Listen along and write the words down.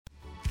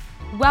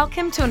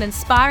Welcome to an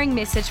inspiring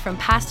message from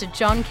Pastor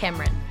John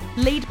Cameron,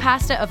 lead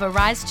pastor of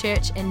Arise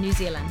Church in New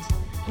Zealand.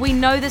 We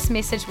know this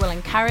message will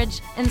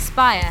encourage,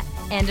 inspire,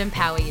 and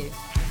empower you.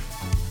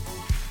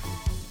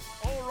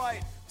 All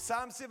right,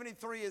 Psalm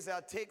 73 is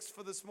our text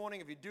for this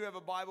morning. If you do have a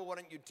Bible, why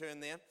don't you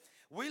turn there?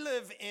 We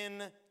live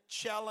in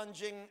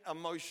challenging,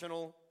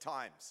 emotional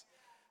times.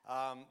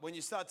 When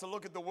you start to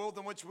look at the world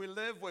in which we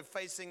live, we're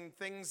facing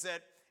things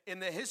that in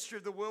the history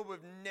of the world we've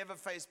never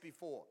faced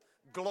before.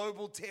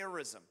 Global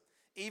terrorism.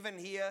 Even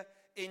here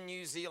in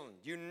New Zealand,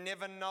 you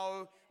never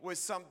know where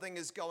something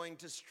is going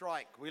to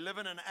strike. We live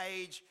in an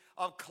age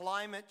of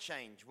climate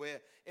change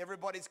where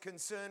everybody's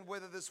concerned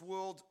whether this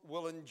world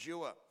will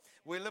endure.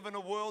 We live in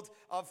a world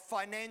of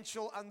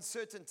financial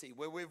uncertainty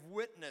where we've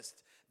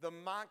witnessed the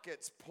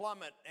markets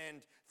plummet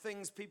and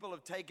things people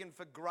have taken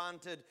for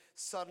granted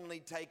suddenly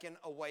taken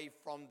away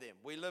from them.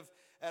 We live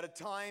at a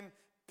time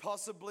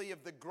possibly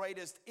of the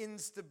greatest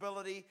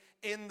instability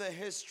in the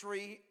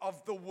history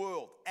of the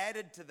world.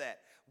 Added to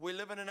that, we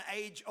live in an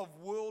age of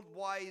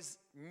worldwide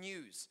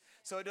news.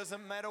 So it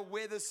doesn't matter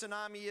where the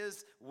tsunami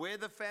is, where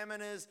the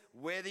famine is,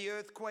 where the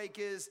earthquake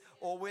is,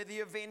 or where the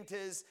event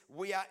is,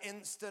 we are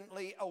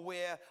instantly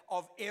aware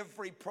of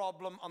every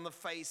problem on the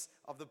face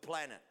of the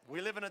planet.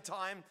 We live in a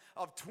time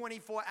of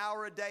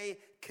 24-hour-a-day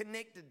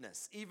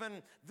connectedness.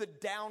 Even the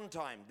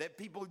downtime that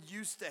people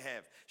used to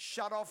have,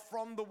 shut off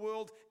from the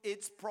world,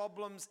 its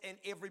problems, and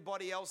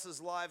everybody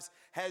else's lives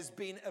has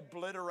been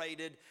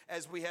obliterated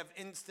as we have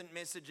instant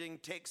messaging,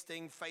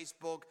 texting,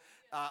 Facebook,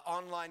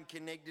 online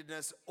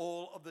connectedness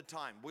all of the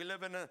time. We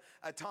live in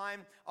a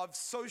time of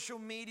social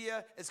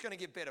media. It's going to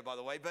get better, by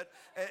the way, but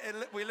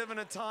we live in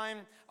a time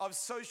of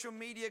social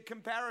media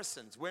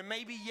comparisons where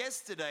maybe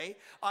yesterday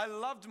I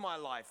loved my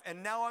life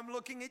and now I'm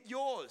looking at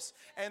yours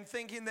and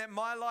thinking that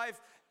my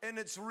life in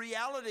its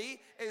reality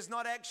is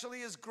not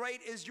actually as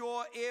great as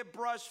your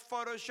airbrushed,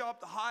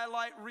 photoshopped,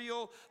 highlight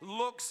reel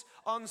looks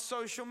on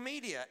social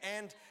media.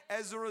 And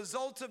as a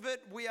result of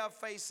it, we are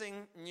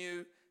facing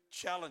new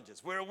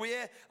challenges. We're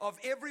aware of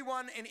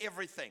everyone and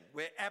everything.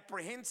 We're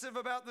apprehensive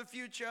about the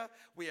future.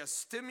 We are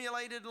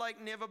stimulated like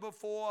never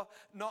before.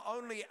 Not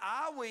only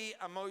are we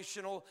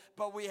emotional,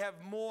 but we have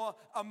more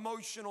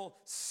emotional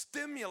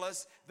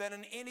stimulus than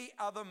in any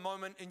other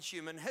moment in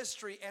human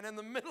history. And in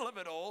the middle of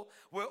it all,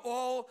 we're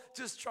all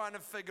just trying to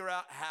figure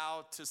out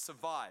how to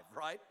survive,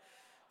 right?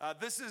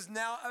 This has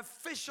now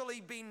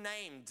officially been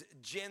named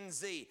Gen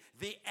Z,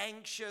 the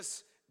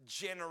anxious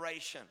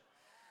generation,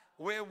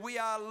 where we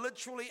are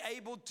literally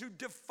able to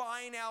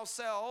define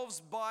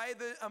ourselves by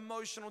the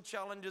emotional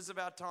challenges of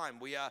our time.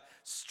 We are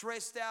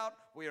stressed out,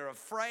 we are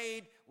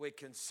afraid, we're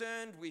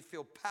concerned, we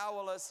feel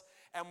powerless,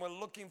 and we're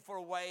looking for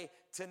a way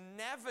to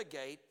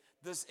navigate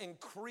this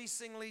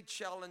increasingly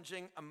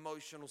challenging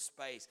emotional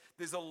space.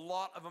 There's a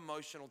lot of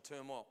emotional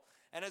turmoil.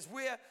 And as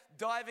we're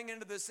diving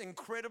into this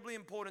incredibly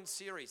important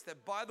series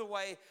that, by the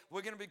way,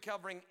 we're going to be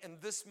covering in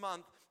this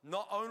month,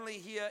 not only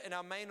here in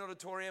our main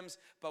auditoriums,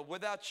 but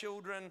with our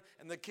children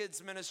and the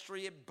kids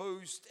ministry at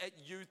Boost, at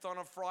Youth on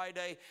a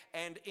Friday,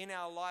 and in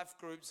our life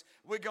groups,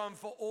 we're going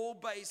for all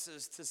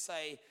bases to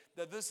say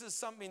that this is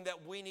something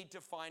that we need to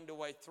find a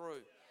way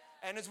through.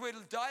 And as we're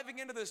diving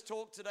into this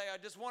talk today, I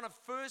just want to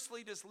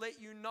firstly just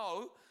let you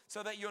know,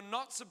 so that you're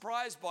not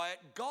surprised by it,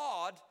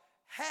 God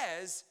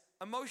has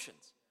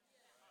emotions.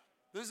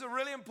 This is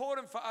really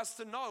important for us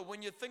to know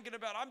when you're thinking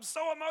about, I'm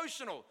so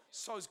emotional,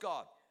 so's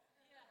God.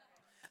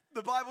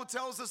 The Bible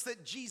tells us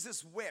that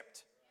Jesus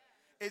wept.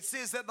 It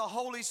says that the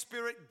Holy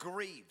Spirit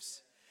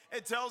grieves.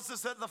 It tells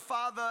us that the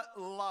Father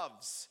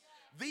loves.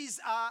 These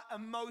are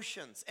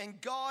emotions, and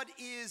God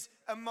is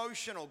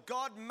emotional.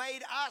 God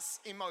made us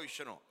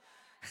emotional.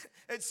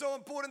 It's so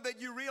important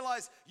that you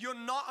realize you're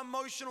not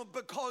emotional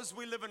because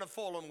we live in a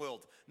fallen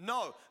world.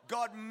 No,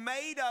 God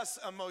made us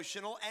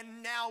emotional,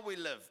 and now we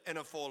live in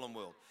a fallen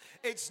world.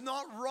 It's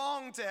not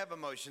wrong to have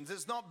emotions.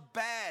 It's not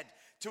bad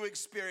to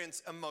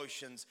experience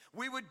emotions.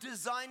 We were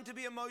designed to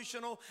be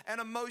emotional,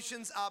 and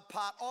emotions are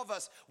part of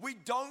us. We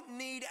don't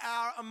need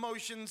our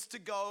emotions to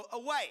go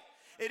away.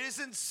 It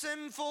isn't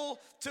sinful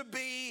to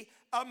be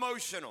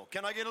emotional.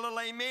 Can I get a little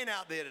amen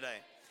out there today?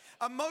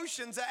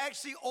 Emotions are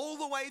actually all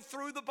the way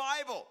through the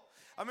Bible.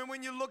 I mean,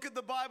 when you look at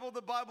the Bible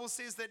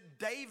says that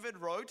David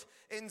wrote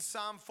in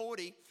Psalm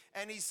 40,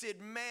 and he said,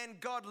 man,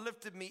 God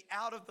lifted me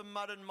out of the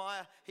mud and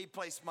mire. He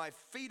placed my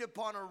feet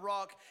upon a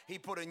rock. He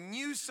put a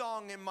new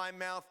song in my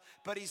mouth.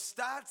 But he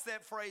starts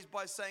that phrase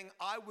by saying,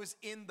 I was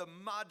in the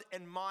mud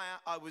and mire.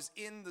 I was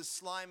in the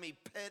slimy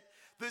pit.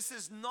 This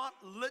is not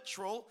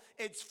literal,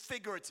 it's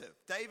figurative.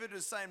 David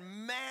is saying,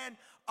 man,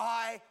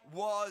 I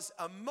was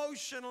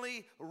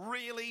emotionally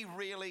really,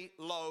 really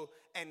low,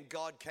 and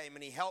God came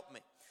and he helped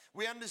me.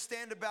 We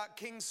understand about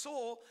King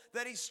Saul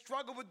that he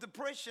struggled with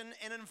depression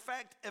and in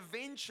fact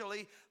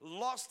eventually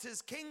lost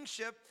his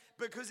kingship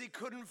because he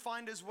couldn't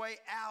find his way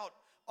out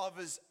of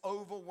his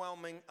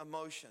overwhelming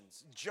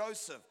emotions.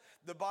 Joseph,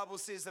 the Bible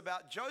says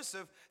about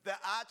Joseph, the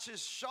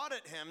archers shot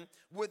at him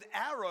with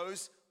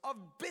arrows of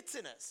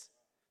bitterness.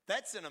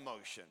 That's an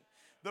emotion.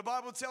 The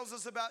Bible tells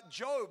us about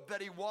Job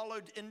that he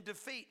wallowed in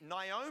defeat.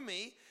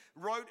 Naomi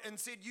wrote and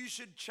said, you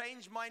should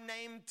change my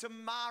name to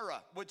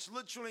Mara, which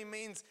literally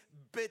means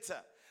bitter.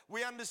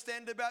 We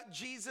understand about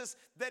Jesus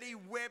that he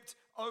wept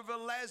over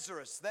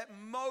Lazarus, that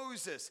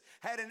Moses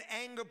had an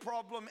anger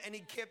problem and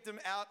he kept him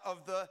out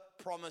of the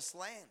promised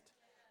land.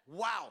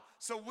 Wow.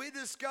 So we're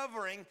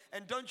discovering,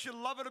 and don't you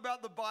love it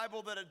about the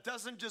Bible that it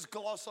doesn't just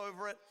gloss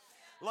over it?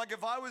 Like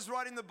if I was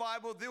writing the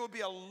Bible, there would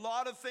be a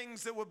lot of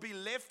things that would be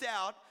left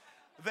out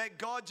that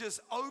God just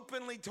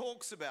openly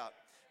talks about.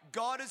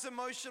 God is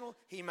emotional.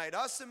 He made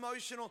us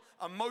emotional.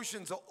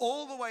 Emotions are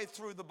all the way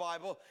through the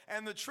Bible.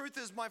 And the truth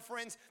is, my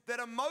friends, that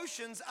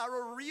emotions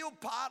are a real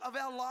part of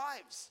our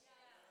lives.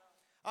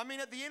 I mean,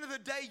 at the end of the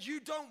day, you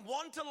don't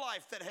want a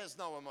life that has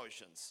no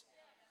emotions.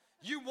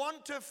 You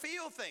want to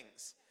feel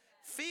things.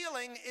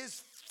 Feeling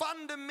is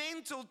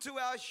fundamental to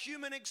our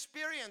human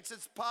experience.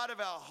 It's part of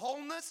our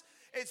wholeness.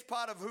 It's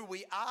part of who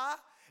we are.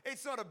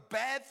 It's not a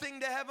bad thing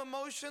to have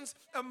emotions.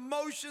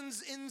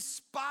 Emotions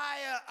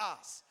inspire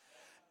us.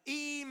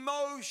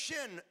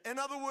 Emotion. In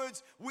other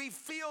words, we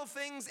feel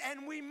things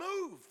and we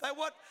move.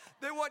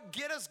 They're what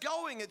get us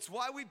going. It's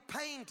why we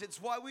paint.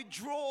 It's why we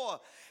draw.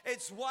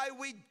 It's why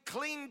we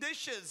clean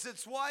dishes.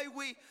 It's why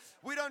we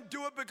don't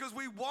do it because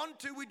we want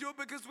to. We do it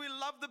because we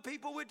love the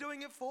people we're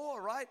doing it for,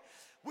 right?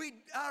 We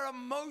are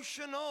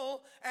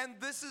emotional, and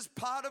this is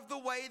part of the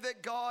way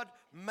that God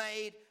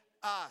made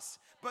us.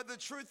 But the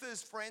truth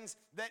is, friends,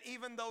 that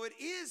even though it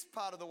is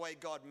part of the way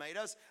God made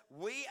us,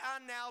 we are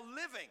now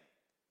living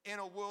in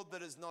a world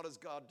that is not as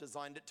God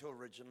designed it to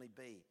originally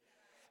be.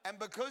 And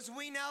because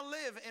we now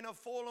live in a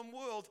fallen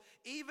world,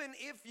 even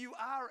if you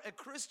are a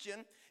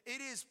Christian,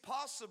 it is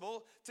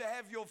possible to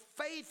have your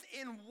faith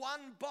in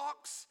one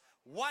box,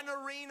 one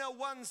arena,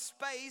 one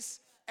space,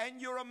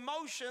 and your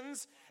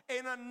emotions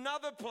in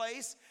another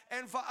place,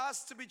 and for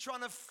us to be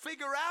trying to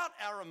figure out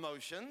our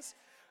emotions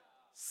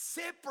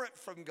separate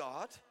from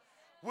God,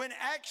 when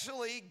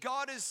actually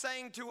God is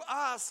saying to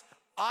us,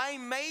 I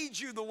made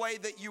you the way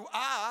that you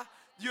are.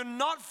 You're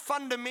not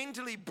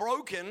fundamentally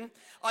broken.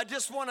 I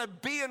just want to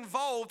be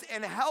involved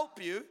and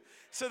help you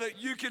so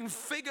that you can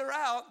figure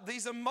out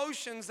these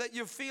emotions that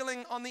you're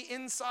feeling on the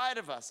inside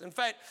of us. In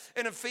fact,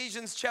 in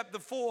Ephesians chapter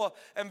 4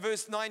 and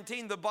verse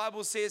 19, the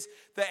Bible says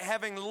that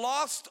having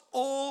lost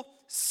all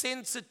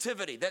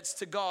sensitivity, that's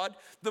to God,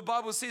 the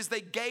Bible says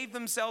they gave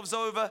themselves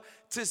over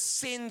to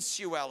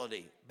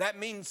sensuality. That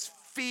means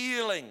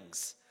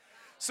feelings.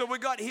 So we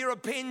got here a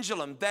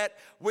pendulum that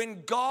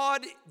when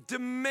God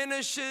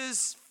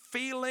diminishes,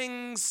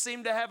 feelings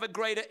seem to have a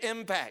greater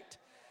impact.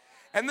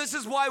 And this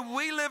is why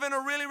we live in a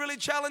really, really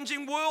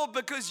challenging world,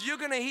 because you're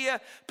going to hear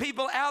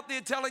people out there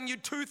telling you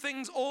two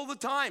things all the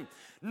time.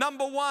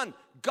 Number one,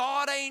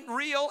 God ain't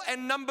real.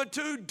 And number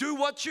two, do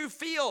what you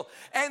feel.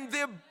 And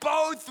they're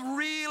both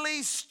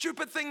really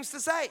stupid things to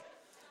say.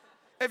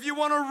 If you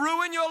want to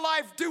ruin your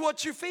life, do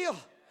what you feel.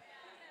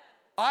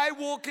 I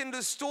walk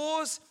into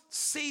stores,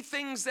 see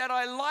things that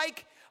I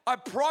like. I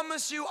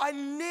promise you, I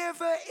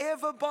never,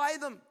 ever buy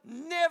them.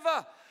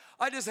 Never.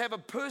 I just have a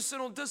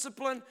personal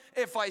discipline.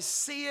 If I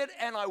see it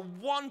and I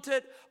want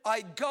it,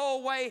 I go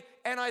away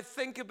and I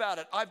think about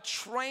it. I've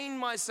trained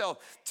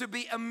myself to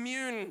be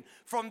immune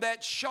from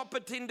that shop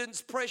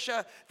attendant's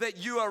pressure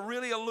that you are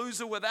really a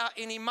loser without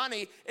any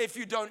money if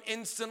you don't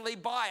instantly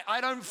buy.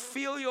 I don't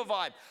feel your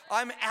vibe.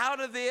 I'm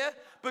out of there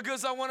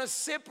because I want to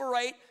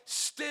separate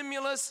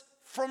stimulus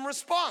from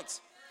response.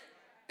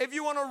 If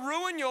you want to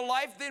ruin your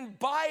life, then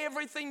buy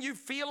everything you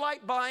feel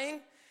like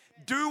buying.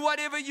 Do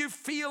whatever you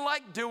feel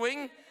like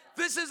doing.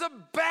 This is a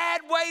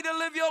bad way to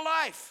live your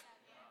life.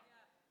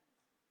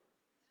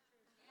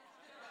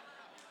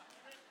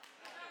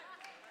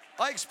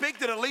 I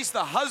expected at least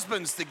the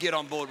husbands to get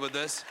on board with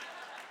this.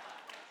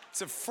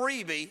 It's a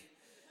freebie.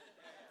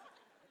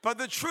 But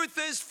the truth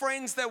is,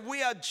 friends, that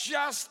we are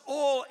just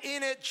all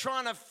in it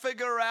trying to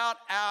figure out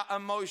our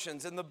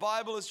emotions. And the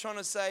Bible is trying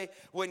to say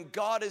when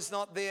God is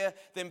not there,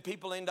 then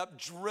people end up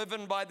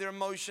driven by their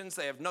emotions.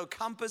 They have no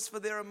compass for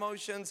their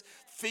emotions.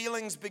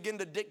 Feelings begin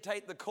to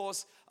dictate the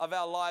course of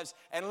our lives.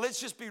 And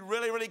let's just be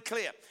really, really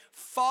clear.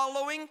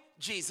 Following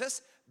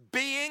Jesus,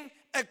 being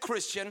a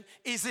Christian,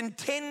 is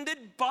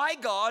intended by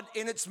God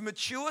in its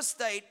mature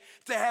state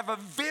to have a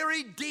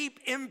very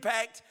deep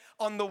impact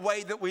on the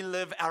way that we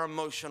live our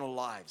emotional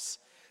lives.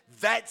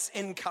 That's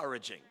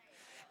encouraging.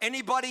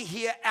 Anybody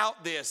here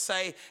out there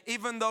say,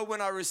 even though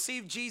when I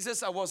received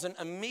Jesus, I wasn't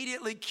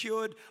immediately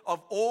cured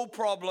of all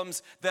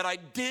problems, that I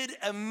did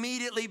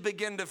immediately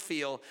begin to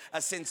feel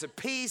a sense of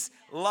peace,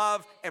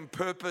 love, and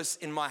purpose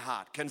in my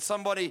heart? Can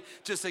somebody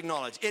just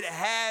acknowledge? It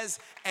has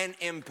an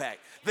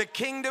impact. The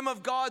kingdom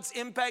of God's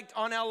impact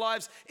on our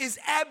lives is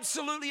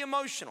absolutely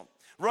emotional.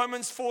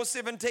 Romans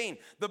 4:17,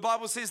 the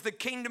Bible says the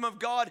kingdom of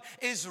God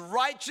is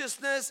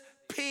righteousness,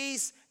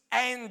 peace,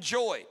 and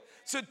joy.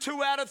 So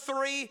 2 out of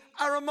 3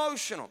 are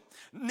emotional.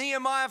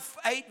 Nehemiah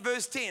 8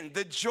 verse 10,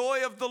 the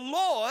joy of the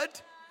Lord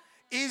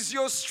is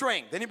your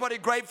strength. Anybody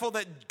grateful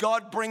that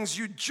God brings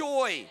you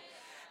joy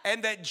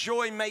and that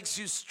joy makes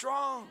you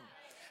strong?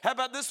 How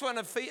about this one,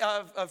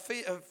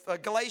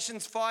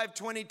 Galatians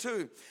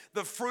 5:22?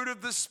 The fruit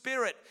of the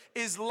Spirit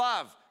is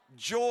love,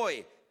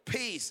 joy,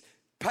 peace,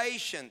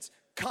 patience,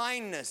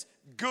 kindness,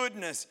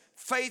 goodness,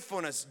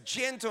 faithfulness,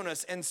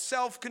 gentleness, and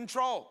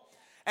self-control.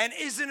 And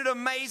isn't it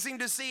amazing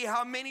to see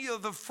how many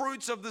of the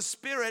fruits of the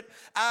Spirit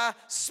are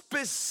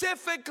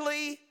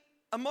specifically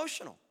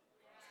emotional?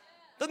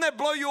 Doesn't that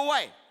blow you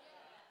away?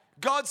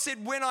 God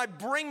said, when I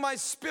bring my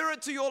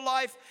Spirit to your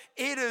life,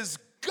 it is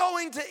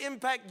going to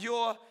impact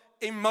your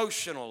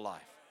emotional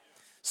life.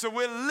 So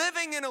we're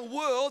living in a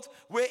world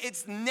where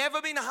it's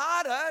never been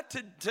harder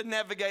to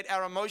navigate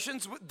our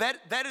emotions.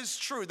 That is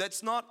true.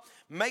 That's not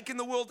making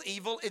the world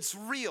evil. It's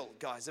real,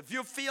 guys. If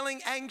you're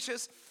feeling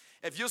anxious,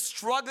 if you're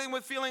struggling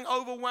with feeling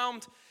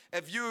overwhelmed,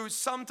 if you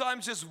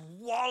sometimes just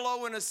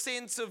wallow in a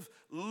sense of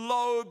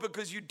low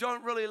because you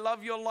don't really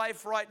love your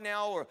life right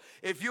now, or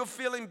if you're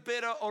feeling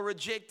bitter or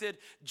rejected,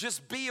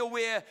 just be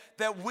aware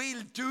that we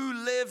do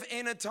live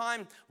in a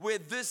time where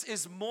this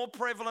is more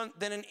prevalent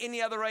than in any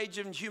other age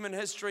in human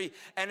history.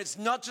 And it's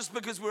not just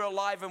because we're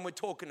alive and we're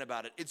talking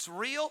about it. It's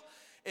real.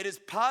 It is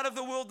part of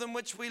the world in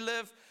which we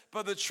live.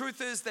 But the truth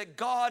is that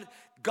God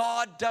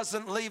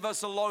doesn't leave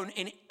us alone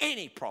in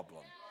any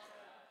problem.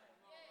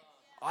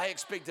 I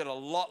expected a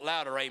lot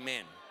louder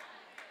amen.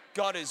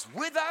 God is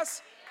with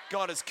us.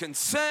 God is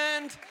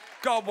concerned.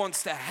 God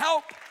wants to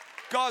help.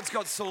 God's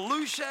got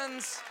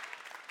solutions.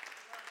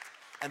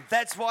 And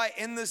that's why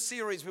in this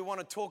series we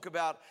want to talk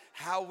about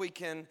how we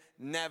can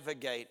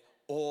navigate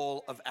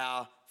all of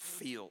our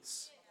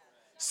feels.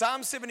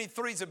 Psalm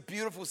 73 is a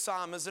beautiful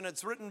psalm, isn't it?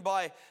 It's written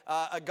by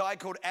a guy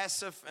called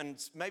Asaph,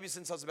 and maybe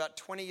since I was about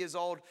 20 years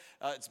old,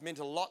 it's meant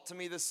a lot to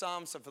me, this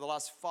psalm. So for the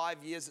last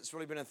 5 years, it's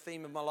really been a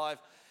theme of my life.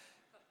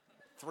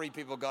 3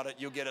 people got it.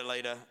 You'll get it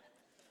later.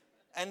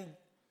 And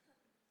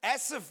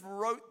Asaph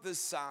wrote this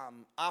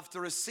psalm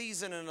after a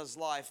season in his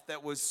life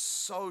that was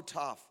so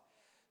tough,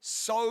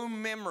 so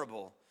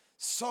memorable,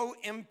 so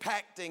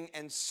impacting,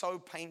 and so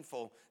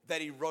painful that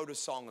he wrote a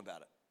song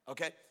about it,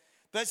 okay?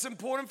 That's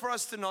important for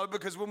us to know,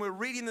 because when we're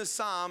reading the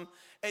psalm,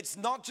 it's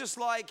not just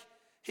like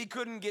he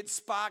couldn't get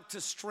Spark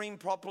to stream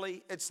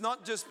properly. It's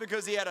not just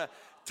because he had a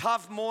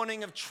tough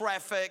morning of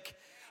traffic.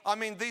 I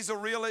mean, these are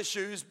real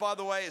issues, by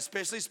the way,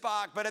 especially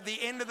Spark. But at the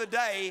end of the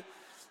day,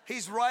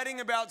 he's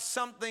writing about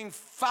something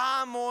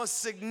far more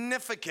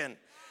significant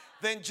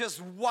than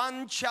just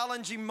one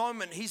challenging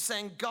moment. He's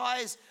saying,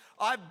 guys,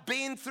 I've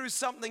been through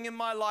something in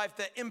my life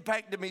that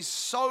impacted me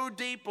so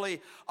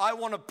deeply. I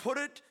want to put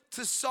it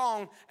to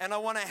song, and I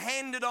want to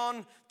hand it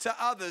on to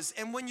others.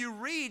 And when you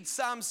read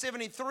Psalm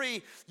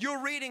 73,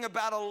 you're reading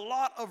about a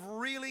lot of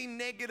really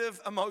negative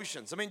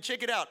emotions. I mean,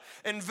 check it out.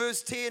 In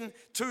verse 2,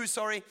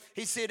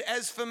 he said,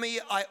 as for me,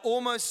 I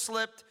almost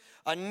slipped.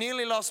 I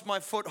nearly lost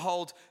my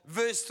foothold.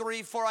 Verse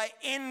 3, for I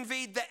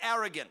envied the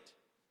arrogant.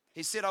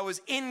 He said, I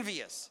was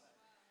envious.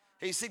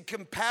 He said,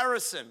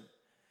 comparison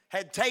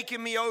had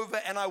taken me over,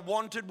 and I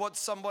wanted what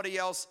somebody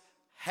else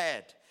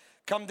had.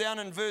 Come down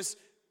in verse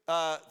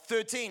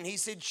 13, he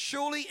said,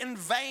 surely in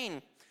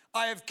vain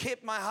I have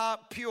kept my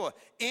heart pure.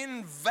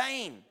 In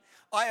vain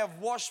I have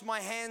washed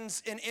my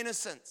hands in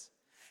innocence.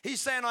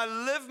 He's saying, I did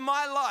live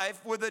my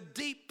life with a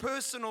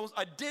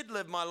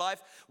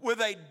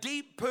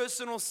deep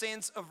personal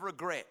sense of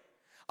regret.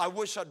 I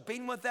wish I'd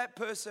been with that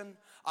person.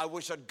 I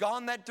wish I'd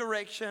gone that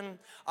direction.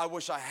 I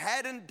wish I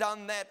hadn't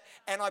done that.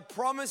 And I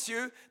promise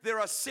you, there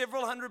are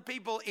several hundred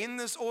people in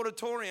this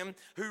auditorium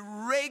who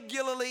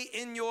regularly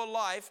in your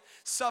life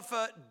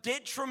suffer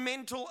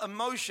detrimental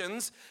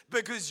emotions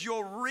because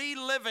you're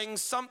reliving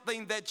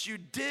something that you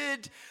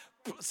did,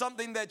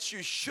 something that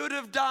you should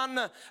have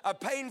done. A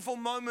painful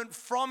moment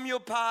from your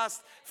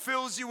past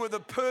fills you with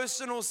a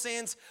personal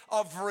sense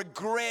of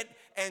regret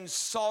and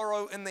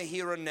sorrow in the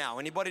here and now.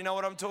 Anybody know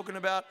what I'm talking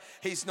about?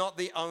 He's not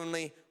the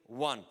only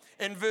one.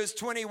 In verse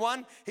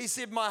 21, he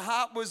said, my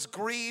heart was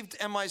grieved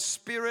and my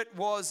spirit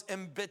was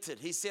embittered.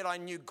 He said, I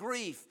knew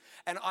grief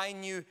and I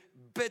knew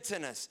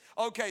bitterness.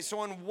 Okay,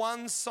 so in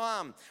one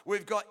psalm,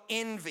 we've got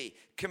envy,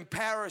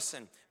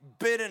 comparison,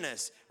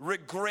 bitterness,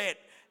 regret,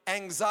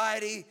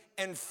 anxiety,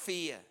 and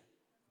fear.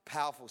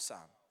 Powerful psalm.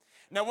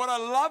 Now, what I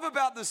love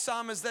about the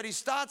psalm is that he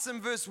starts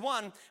in verse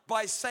 1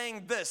 by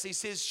saying this. He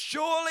says,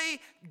 surely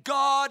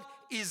God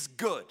is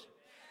good.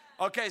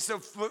 Okay, so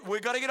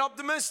we've got to get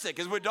optimistic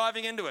as we're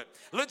diving into it.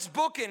 Let's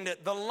bookend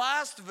it. The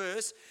last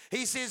verse,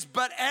 he says,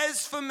 but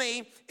as for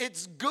me,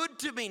 it's good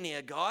to be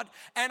near God,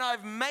 and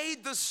I've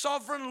made the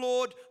sovereign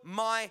Lord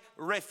my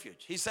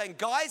refuge. He's saying,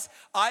 guys,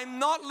 I'm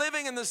not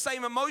living in the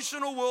same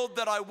emotional world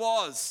that I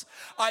was.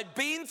 I've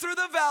been through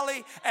the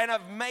valley, and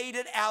I've made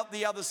it out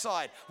the other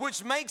side,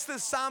 which makes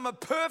this psalm a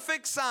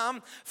perfect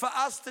psalm for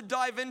us to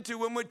dive into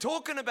when we're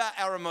talking about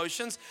our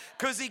emotions,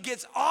 because he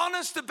gets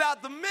honest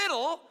about the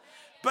middle,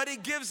 but he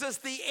gives us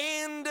the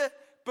end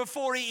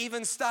before he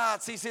even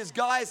starts. He says,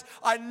 guys,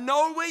 I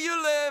know where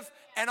you live,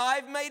 and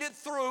I've made it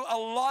through a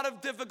lot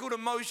of difficult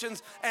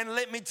emotions, and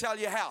let me tell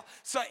you how.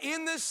 So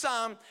in this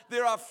psalm,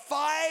 there are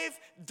 5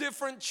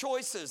 different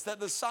choices that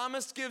the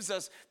psalmist gives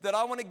us that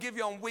I want to give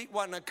you on week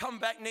 1. And come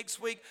back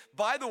next week.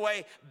 By the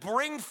way,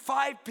 bring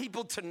 5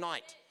 people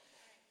tonight.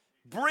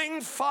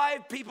 Bring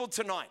 5 people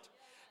tonight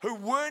who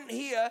weren't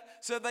here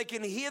so they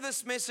can hear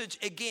this message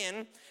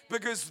again,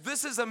 because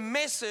this is a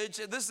message,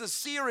 this is a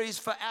series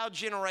for our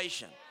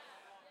generation.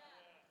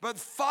 But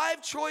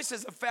 5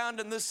 choices are found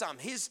in this psalm.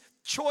 Here's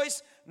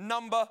choice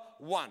number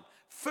 1.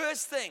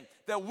 First thing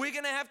that we're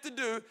going to have to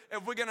do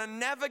if we're going to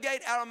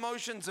navigate our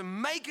emotions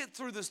and make it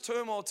through this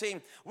turmoil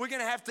team, we're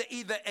going to have to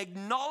either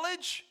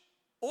acknowledge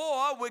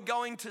or we're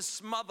going to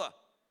smother.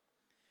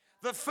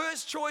 The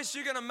first choice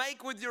you're going to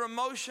make with your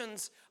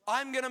emotions,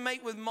 I'm going to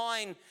make with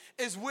mine,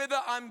 is whether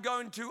I'm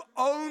going to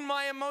own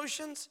my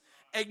emotions,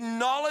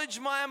 acknowledge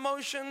my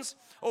emotions,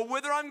 or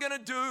whether I'm going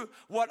to do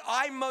what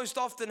I most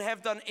often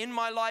have done in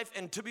my life.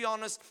 And to be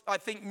honest, I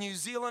think New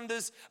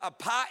Zealanders are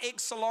par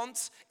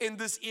excellence in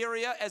this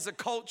area as a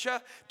culture,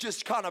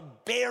 just kind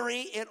of bury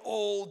it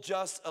all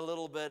just a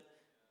little bit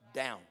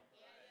down.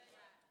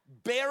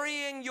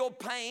 Burying your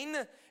pain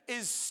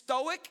is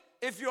stoic.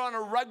 If you're on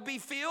a rugby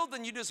field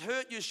and you just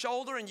hurt your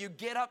shoulder and you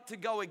get up to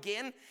go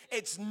again,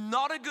 it's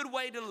not a good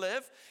way to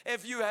live.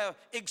 If you are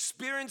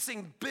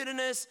experiencing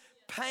bitterness,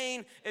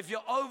 pain, if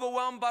you're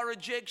overwhelmed by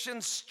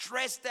rejection,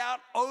 stressed out,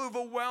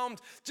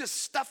 overwhelmed,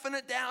 just stuffing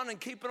it down and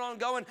keeping on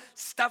going,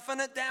 stuffing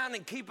it down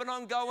and keeping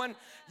on going,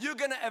 you're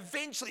going to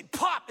eventually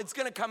pop. It's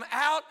going to come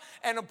out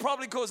and it'll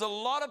probably cause a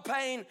lot of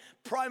pain,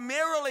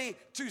 primarily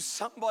to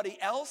somebody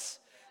else,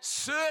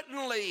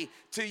 certainly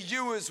to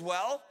you as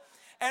well.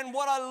 And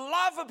what I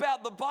love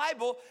about the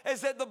Bible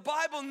is that the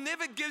Bible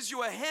never gives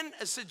you a hint,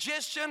 a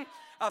suggestion,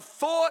 a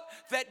thought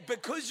that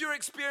because you're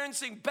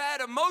experiencing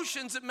bad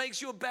emotions, it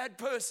makes you a bad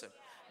person.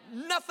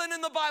 Nothing in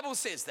the Bible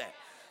says that.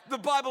 The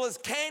Bible is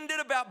candid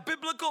about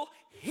biblical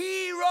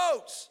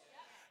heroes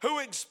who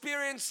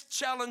experienced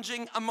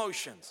challenging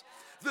emotions.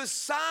 The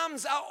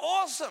Psalms are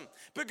awesome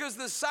because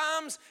the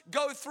Psalms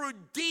go through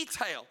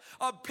detail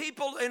of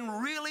people in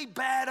really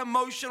bad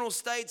emotional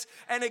states,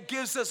 and it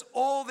gives us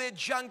all their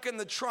junk in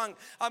the trunk.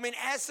 I mean,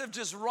 Asaph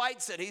just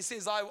writes it. He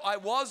says, I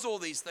was all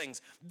these things.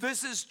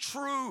 This is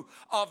true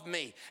of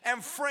me.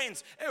 And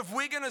friends, if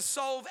we're going to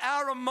solve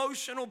our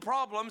emotional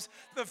problems,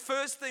 the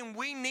first thing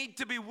we need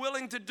to be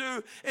willing to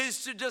do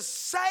is to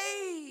just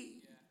say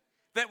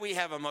that we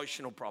have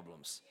emotional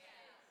problems.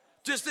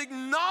 Just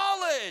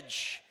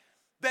acknowledge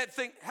that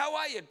thing. How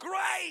are you?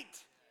 Great.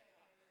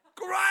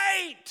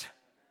 Great.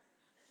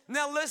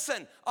 Now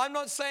listen, I'm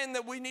not saying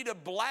that we need to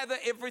blather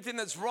everything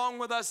that's wrong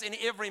with us in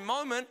every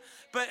moment,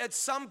 but at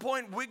some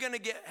point we're going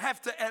to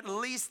have to at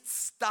least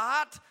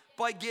start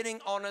by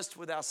getting honest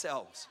with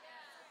ourselves.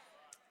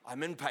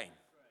 I'm in pain.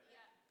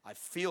 I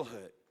feel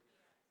hurt.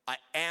 I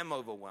am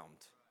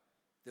overwhelmed.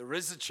 There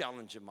is a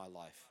challenge in my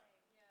life.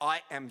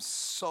 I am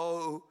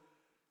so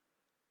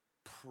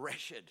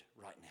pressured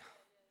right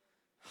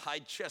now. I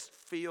just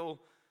feel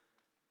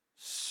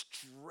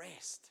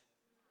stressed.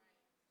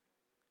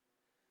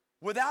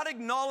 Without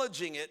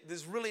acknowledging it,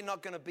 there's really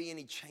not going to be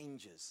any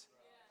changes.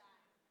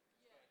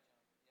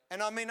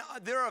 And I mean,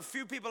 there are a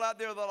few people out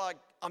there that are like,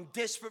 I'm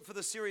desperate for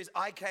the series.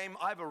 I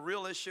have a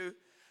real issue.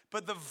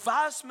 But the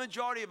vast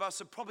majority of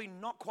us are probably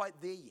not quite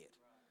there yet.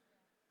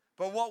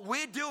 But what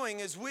we're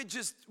doing is we're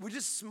just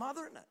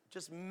smothering it,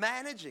 just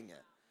managing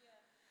it.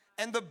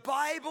 And the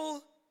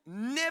Bible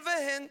never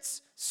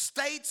hints,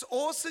 states,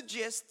 or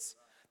suggests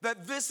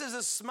that this is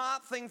a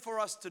smart thing for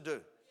us to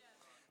do.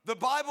 The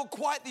Bible,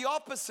 quite the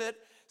opposite,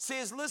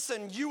 says,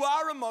 listen, you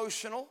are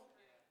emotional.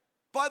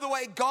 By the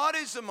way, God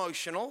is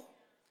emotional.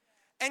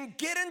 And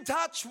get in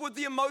touch with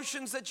the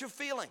emotions that you're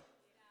feeling.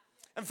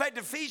 In fact,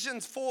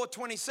 Ephesians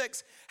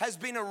 4:26 has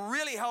been a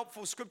really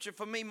helpful scripture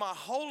for me my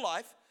whole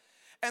life.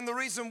 And the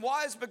reason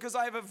why is because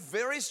I have a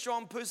very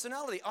strong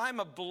personality. I'm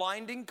a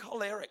blinding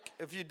choleric.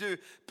 If you do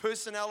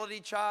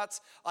personality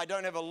charts, I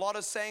don't have a lot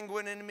of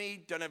sanguine in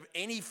me, don't have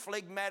any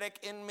phlegmatic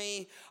in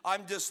me.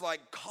 I'm just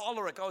like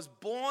choleric. I was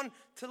born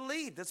to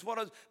lead. That's what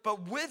I was.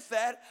 But with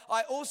that,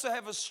 I also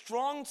have a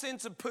strong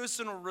sense of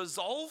personal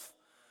resolve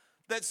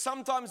that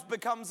sometimes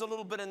becomes a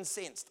little bit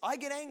incensed. I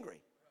get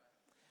angry.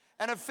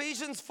 And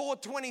Ephesians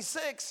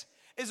 4:26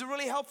 is a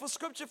really helpful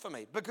scripture for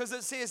me because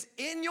it says,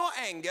 in your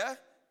anger,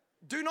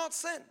 do not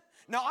sin.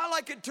 Now, I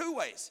like it 2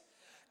 ways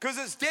because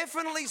it's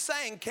definitely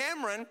saying,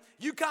 Cameron,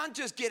 you can't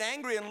just get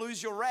angry and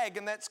lose your rag,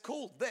 and that's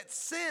cool. That's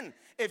sin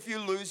if you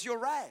lose your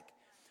rag.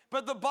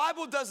 But the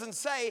Bible doesn't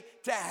say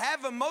to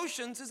have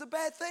emotions is a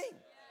bad thing.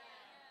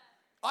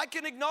 I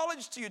can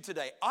acknowledge to you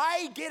today,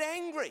 I get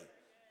angry.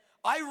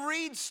 I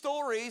read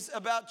stories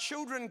about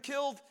children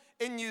killed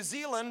in New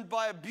Zealand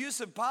by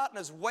abusive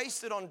partners,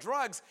 wasted on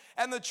drugs,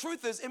 and the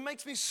truth is, it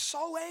makes me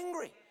so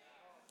angry.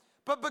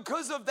 But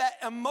because of that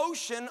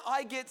emotion,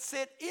 I get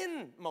set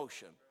in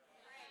motion.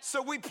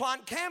 So we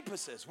plant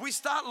campuses. We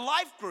start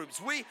life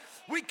groups.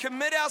 We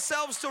commit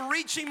ourselves to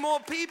reaching more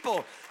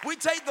people. We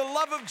take the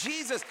love of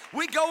Jesus.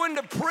 We go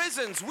into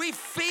prisons. We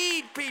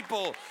feed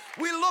people.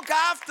 We look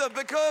after,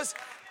 because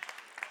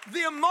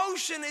the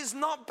emotion is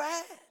not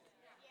bad.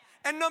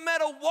 And no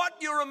matter what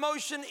your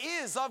emotion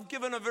is, I've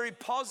given a very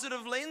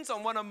positive lens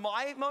on one of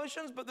my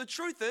emotions, but the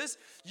truth is,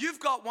 you've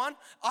got one,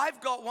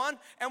 I've got one,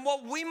 and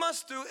what we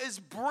must do is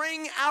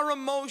bring our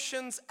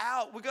emotions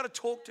out. We've got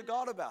to talk to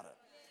God about it.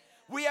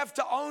 We have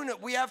to own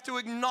it. We have to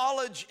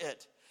acknowledge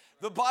it.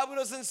 The Bible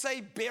doesn't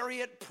say bury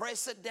it,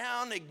 press it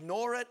down,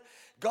 ignore it.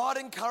 God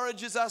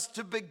encourages us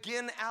to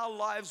begin our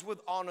lives with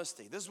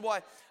honesty. This is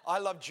why I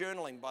love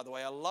journaling, by the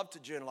way. I love to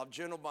journal. I've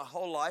journaled my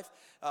whole life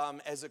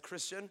as a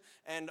Christian,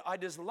 and I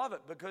just love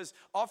it because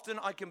often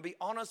I can be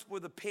honest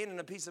with a pen and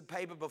a piece of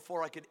paper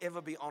before I could ever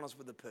be honest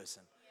with a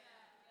person.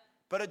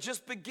 But it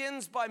just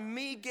begins by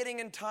me getting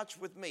in touch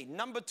with me.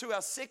 Number 2,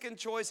 our second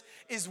choice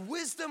is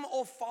wisdom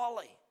or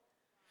folly.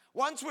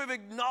 Once we've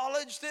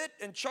acknowledged it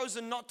and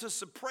chosen not to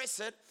suppress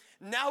it,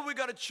 now we've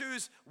got to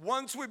choose,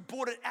 once we've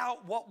brought it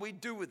out, what we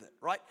do with it,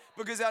 right?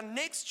 Because our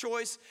next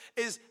choice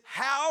is,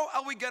 how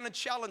are we going to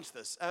challenge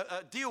this,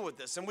 deal with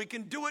this? And we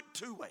can do it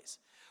 2 ways.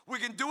 We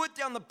can do it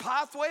down the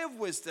pathway of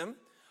wisdom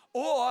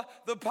or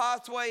the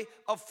pathway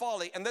of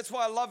folly. And that's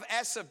why I love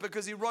Asaph,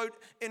 because he wrote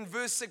in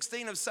verse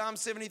 16 of Psalm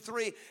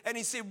 73, and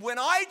he said, when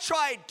I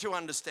tried to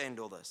understand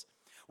all this,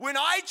 when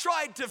I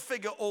tried to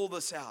figure all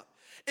this out,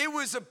 it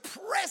was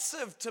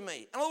oppressive to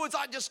me. In other words,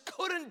 I just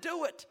couldn't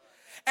do it.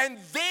 And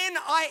then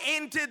I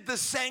entered the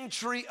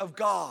sanctuary of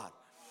God.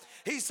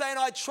 He's saying,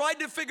 I tried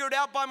to figure it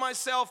out by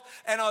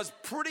myself, and I was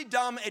pretty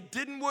dumb. It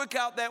didn't work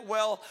out that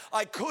well.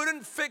 I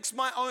couldn't fix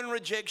my own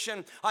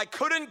rejection. I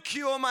couldn't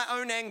cure my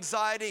own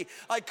anxiety.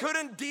 I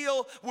couldn't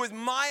deal with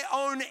my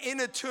own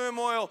inner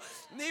turmoil.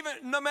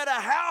 No matter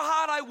how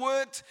hard I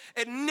worked,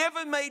 it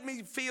never made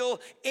me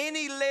feel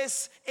any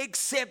less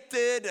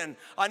accepted, and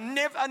I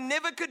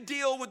never could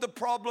deal with the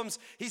problems.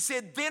 He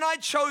said, then I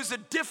chose a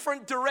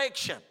different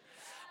direction.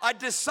 I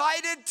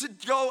decided to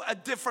go a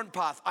different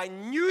path. I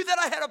knew that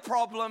I had a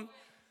problem,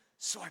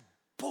 so I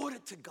brought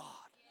it to God.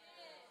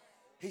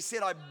 He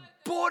said, I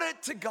brought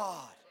it to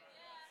God.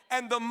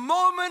 And the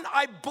moment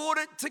I brought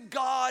it to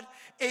God,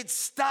 it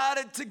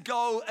started to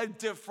go a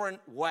different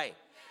way.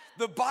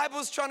 The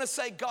Bible's trying to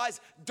say, guys,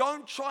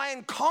 don't try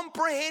and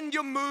comprehend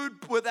your mood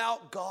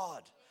without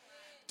God.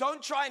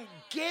 Don't try and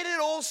get it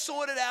all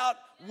sorted out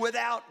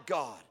without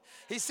God.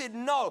 He said,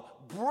 no,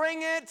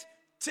 bring it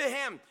to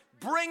Him.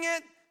 Bring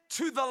it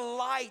to the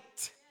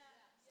light.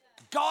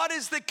 God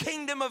is the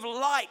kingdom of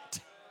light,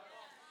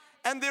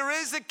 and there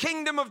is a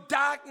kingdom of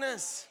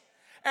darkness.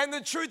 And the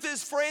truth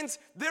is, friends,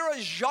 there are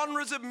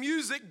genres of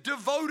music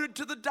devoted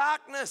to the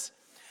darkness.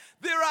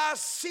 There are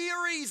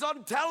series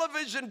on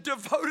television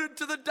devoted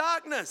to the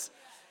darkness.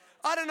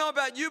 I don't know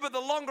about you, but the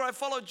longer I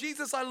follow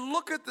Jesus, I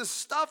look at the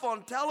stuff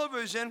on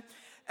television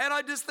and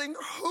I just think,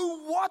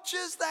 who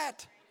watches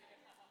that?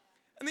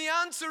 And the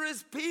answer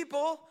is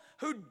people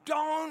who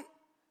don't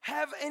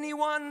have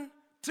anyone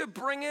to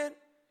bring it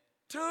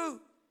to.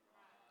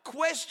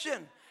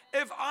 Question,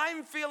 if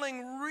I'm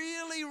feeling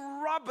really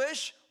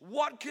rubbish,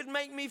 what could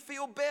make me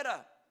feel better?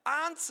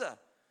 Answer,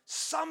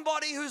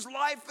 somebody whose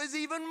life is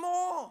even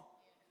more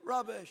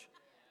rubbish.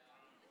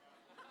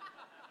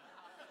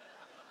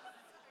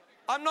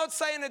 I'm not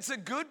saying it's a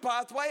good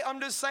pathway, I'm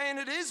just saying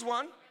it is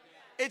one.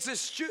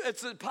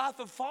 It's a path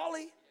of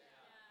folly.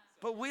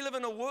 But we live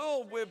in a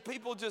world where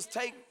people just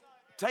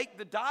take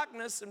the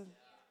darkness and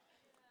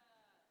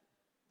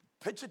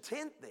pitch a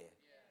tent there.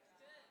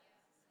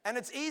 And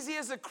it's easy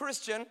as a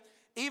Christian,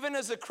 even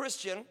as a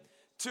Christian,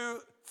 to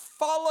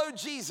follow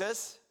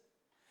Jesus,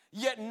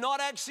 yet not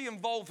actually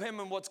involve Him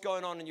in what's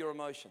going on in your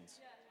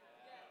emotions.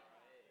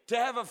 To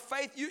have a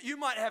faith, you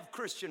might have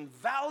Christian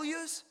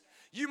values,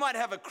 you might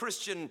have a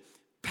Christian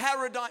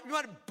paradigm, you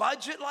might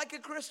budget like a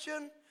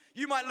Christian,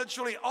 you might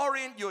literally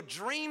orient your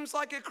dreams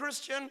like a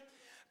Christian.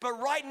 But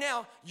right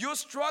now, you're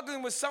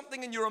struggling with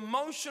something in your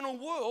emotional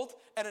world,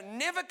 and it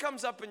never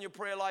comes up in your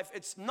prayer life.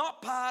 It's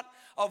not part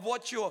of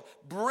what you're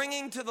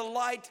bringing to the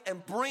light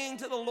and bringing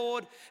to the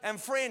Lord.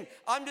 And friend,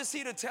 I'm just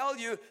here to tell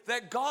you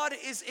that God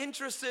is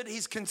interested,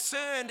 He's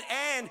concerned,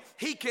 and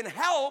He can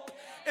help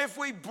if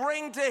we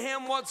bring to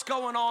Him what's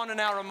going on in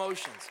our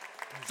emotions.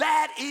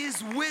 That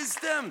is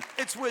wisdom.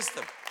 It's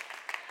wisdom.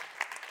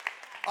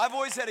 I've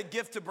always had a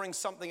gift to bring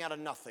something out of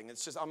nothing.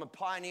 It's just, I'm a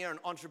pioneer, an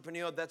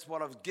entrepreneur. That's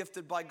what I was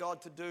gifted by God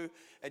to do.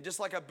 And just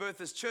like I birthed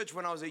this church,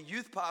 when I was a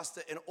youth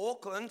pastor in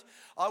Auckland,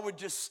 I would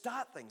just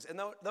start things, and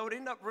they would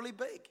end up really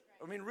big.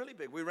 I mean, really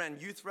big. We ran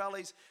youth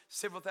rallies.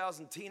 Several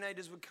thousand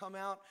teenagers would come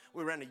out.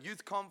 We ran a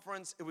youth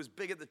conference. It was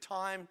big at the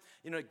time,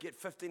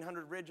 get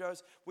 1,500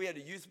 regos. We had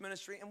a youth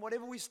ministry. And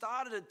whatever we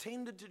started, it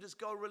tended to just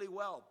go really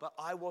well. But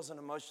I wasn't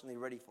emotionally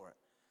ready for it.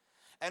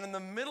 And in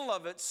the middle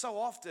of it, so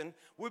often,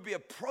 we'd be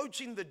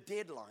approaching the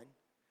deadline,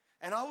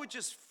 and I would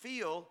just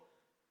feel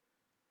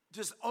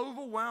just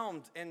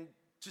overwhelmed and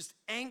just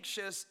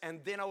anxious, and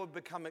then I would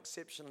become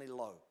exceptionally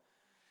low.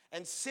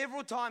 And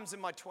several times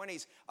in my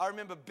 20s, I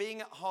remember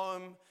being at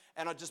home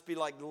and I'd just be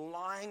like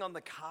lying on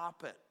the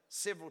carpet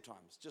several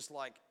times, just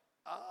like,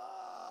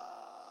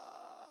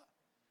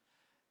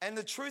 And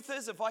the truth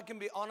is, if I can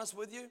be honest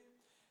with you,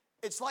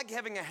 it's like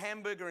having a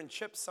hamburger and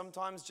chips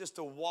sometimes just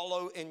to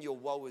wallow in your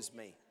woe is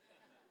me.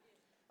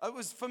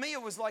 For me,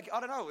 it was like, I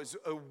don't know, it was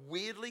a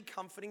weirdly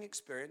comforting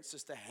experience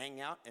just to hang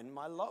out in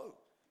my low,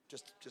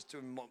 just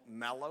to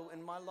mellow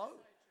in my low,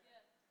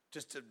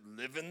 just to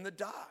live in the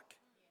dark.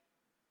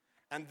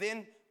 And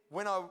then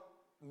when I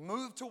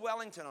moved to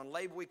Wellington on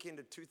Labor Weekend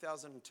of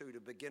 2002 to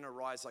begin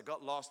Arise, I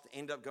got lost,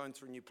 ended up going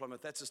through New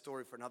Plymouth. That's a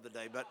story for another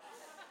day, but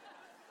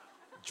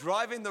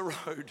driving the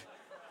road,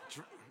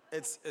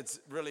 it's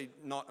really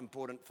not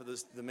important for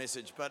the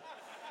message, but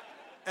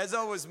as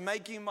I was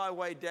making my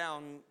way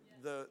down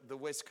the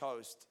West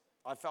Coast,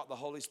 I felt the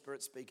Holy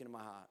Spirit speaking in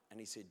my heart. And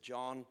he said,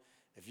 John,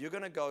 if you're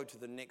going to go to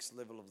the next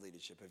level of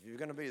leadership, if you're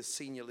going to be a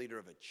senior leader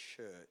of a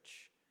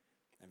church,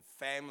 and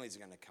families are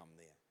going to come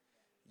there,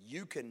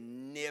 you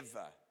can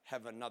never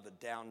have another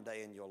down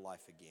day in your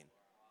life again.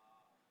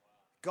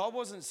 God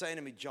wasn't saying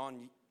to me,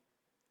 John,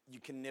 you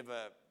can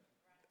never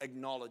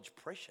acknowledge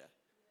pressure.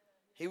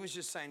 He was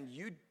just saying,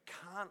 you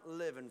can't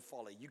live in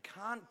folly. You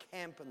can't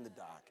camp in the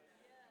dark.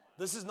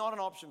 This is not an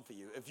option for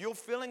you. If you're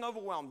feeling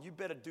overwhelmed, you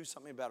better do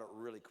something about it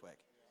really quick.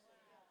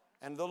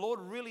 And the Lord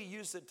really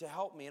used it to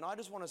help me. And I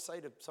just want to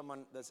say to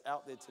someone that's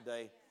out there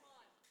today,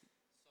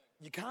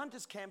 you can't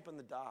just camp in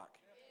the dark.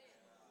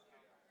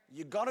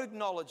 You got to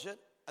acknowledge it,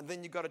 and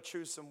then you got to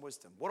choose some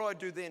wisdom. What do I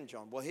do then,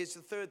 John? Well, here's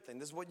the third thing.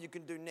 This is what you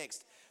can do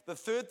next. The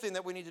third thing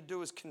that we need to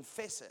do is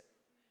confess it.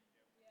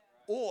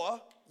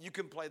 Or you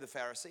can play the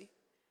Pharisee.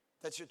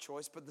 That's your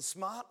choice. But the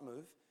smart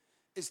move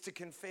is to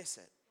confess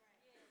it.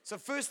 So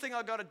first thing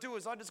I got to do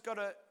is I just got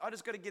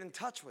to get in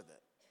touch with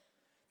it.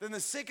 Then the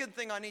second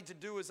thing I need to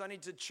do is I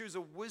need to choose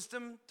a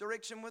wisdom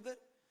direction with it.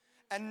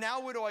 And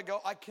now where do I go?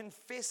 I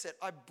confess it.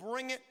 I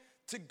bring it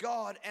to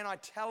God and I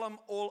tell him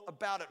all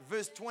about it.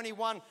 Verse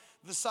 21,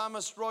 the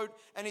psalmist wrote,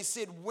 and he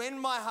said, when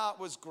my heart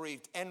was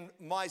grieved and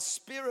my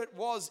spirit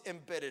was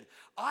embittered,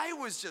 I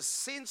was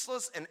just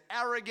senseless and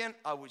arrogant.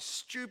 I was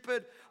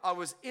stupid. I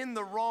was in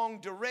the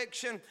wrong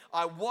direction.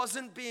 I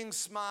wasn't being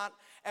smart.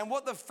 And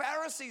what the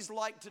Pharisees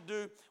liked to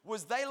do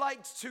was they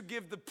liked to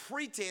give the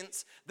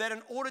pretense that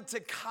in order to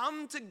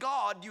come to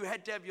God, you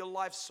had to have your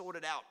life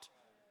sorted out.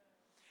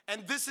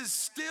 And this is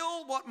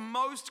still what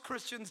most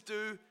Christians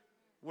do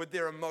with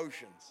their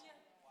emotions.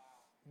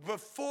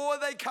 Before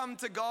they come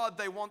to God,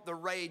 they want the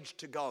rage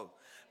to go.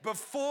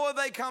 Before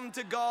they come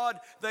to God,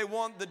 they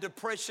want the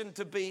depression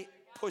to be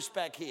pushed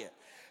back here.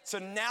 So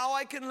now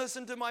I can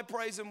listen to my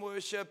praise and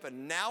worship,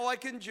 and now I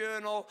can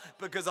journal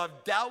because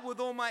I've dealt with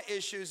all my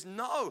issues.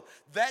 No,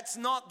 that's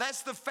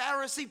the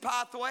Pharisee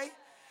pathway.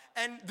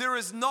 And there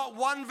is not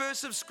one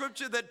verse of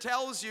scripture that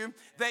tells you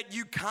that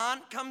you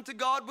can't come to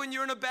God when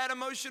you're in a bad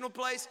emotional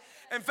place.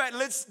 In fact,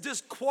 let's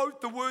just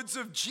quote the words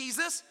of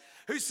Jesus,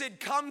 who said,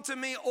 come to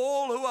me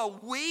all who are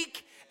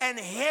weak and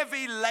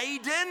heavy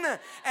laden,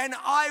 and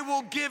I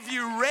will give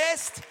you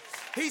rest.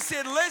 He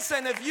said,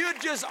 listen, if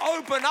you'd just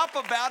open up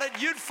about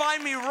it, you'd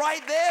find me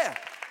right there.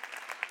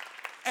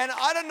 And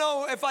I don't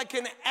know if I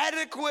can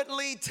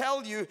adequately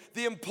tell you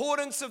the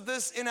importance of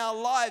this in our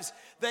lives,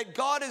 that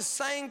God is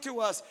saying to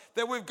us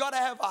that we've got to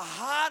have a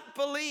heart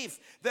belief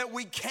that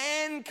we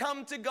can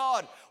come to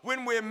God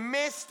when we're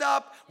messed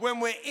up, when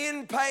we're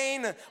in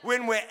pain,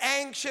 when we're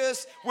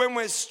anxious, when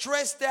we're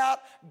stressed out.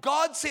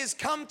 God says,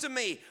 come to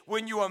me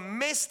when you are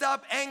messed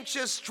up,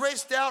 anxious,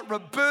 stressed out,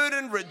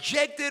 burdened,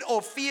 rejected,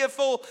 or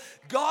fearful.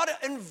 God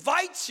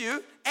invites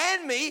you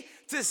and me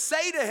to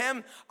say to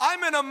him,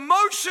 I'm an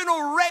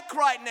emotional wreck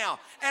right now,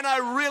 and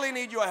I really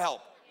need your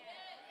help.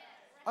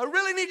 I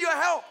really need your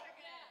help.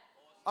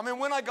 I mean,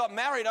 when I got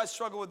married, I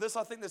struggled with this.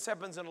 I think this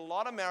happens in a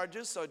lot of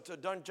marriages, so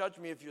don't judge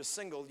me if you're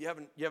single. You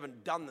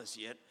haven't done this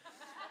yet.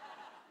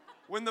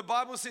 When the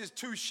Bible says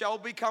two shall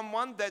become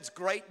one, that's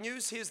great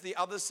news. Here's the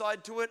other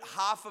side to it.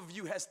 Half of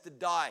you has to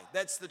die.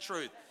 That's the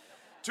truth.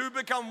 Two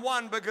become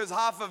one because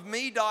half of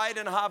me died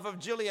and half of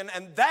Jillian,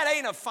 and that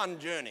ain't a fun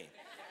journey.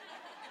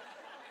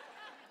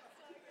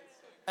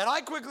 And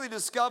I quickly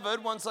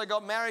discovered, once I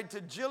got married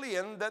to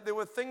Jillian, that there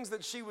were things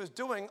that she was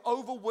doing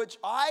over which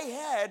I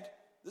had,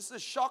 this is a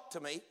shock to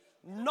me,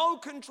 no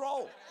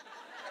control.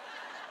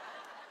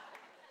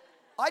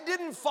 I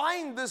didn't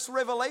find this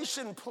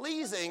revelation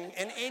pleasing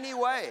in any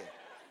way.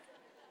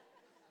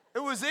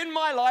 It was in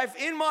my life,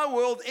 in my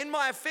world, in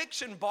my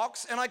affection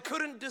box, and I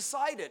couldn't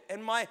decide it.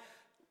 And my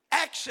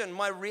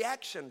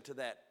reaction to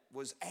that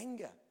was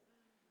anger.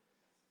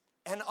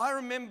 And I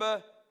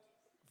remember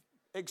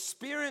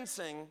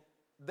experiencing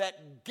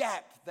that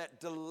gap, that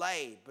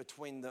delay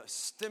between the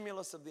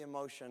stimulus of the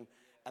emotion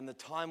and the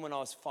time when I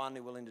was finally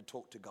willing to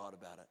talk to God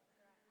about it.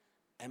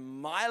 And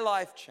my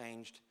life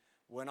changed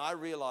when I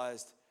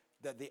realized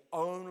that the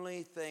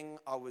only thing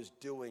I was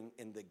doing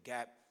in the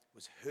gap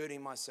was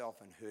hurting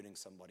myself and hurting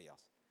somebody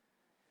else.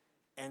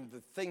 And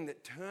the thing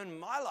that turned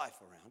my life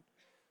around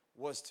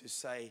was to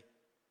say,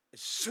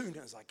 as soon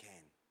as I can,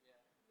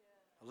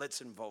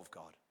 let's involve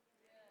God.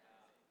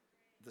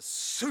 the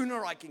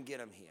sooner I can get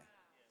him here.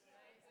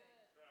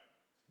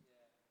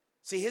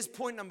 See, here's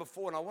point number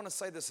 4, and I want to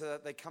say this so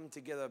that they come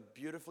together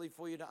beautifully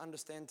for you to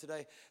understand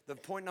today. The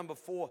point number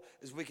 4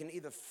 is we can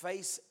either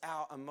face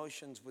our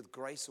emotions with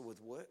grace or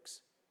with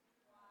works.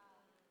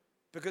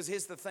 Because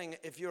here's the thing,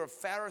 if you're a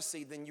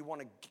Pharisee, then you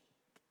want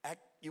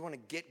to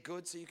get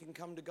good so you can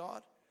come to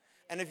God.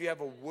 And if you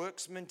have a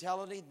works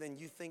mentality, then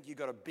you think you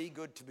got to be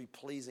good to be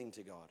pleasing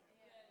to God.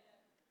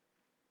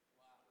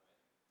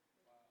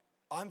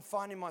 I'm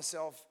finding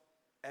myself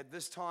at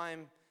this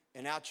time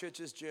in our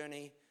church's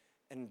journey,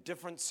 in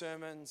different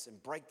sermons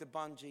and Break the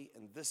Bungee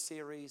and this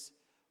series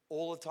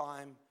all the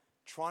time,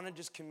 trying to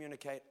just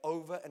communicate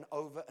over and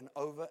over and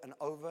over and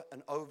over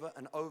and over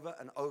and over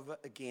and over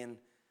again.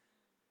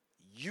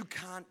 You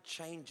can't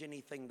change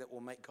anything that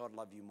will make God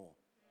love you more.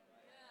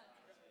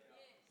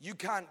 You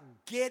can't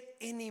get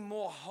any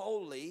more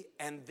holy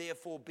and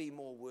therefore be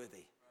more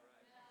worthy.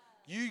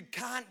 You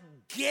can't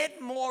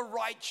get more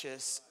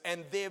righteous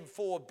and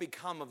therefore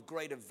become of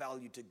greater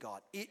value to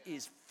God. It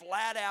is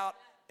flat out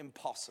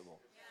impossible.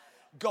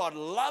 God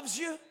loves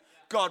you.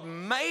 God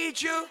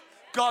made you.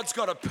 God's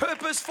got a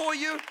purpose for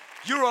you.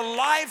 You're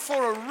alive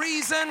for a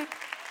reason.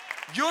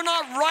 You're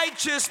not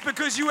righteous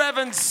because you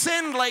haven't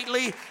sinned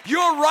lately.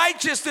 You're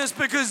righteousness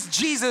because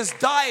Jesus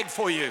died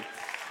for you.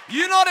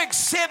 You're not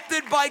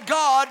accepted by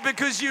God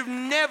because you've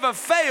never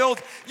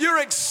failed. You're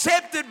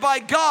accepted by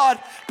God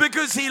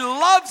because He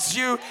loves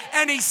you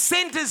and He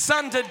sent His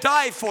Son to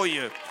die for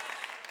you.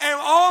 And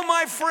oh,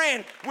 my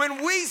friend,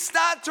 when we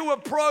start to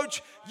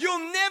approach, you'll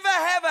never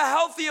have a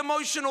healthy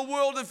emotional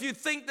world if you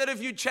think that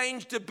if you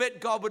changed a bit,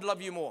 God would love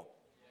you more.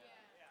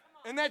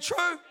 Isn't that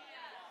true?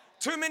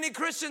 Too many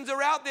Christians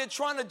are out there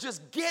trying to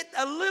just get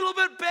a little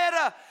bit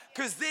better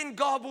because then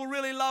God will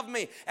really love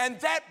me. And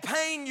that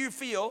pain you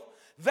feel,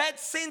 that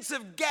sense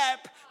of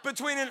gap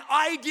between an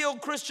ideal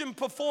Christian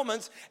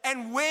performance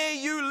and where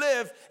you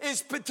live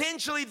is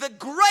potentially the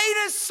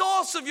greatest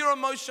source of your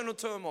emotional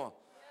turmoil.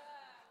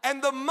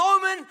 And the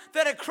moment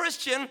that a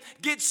Christian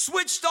gets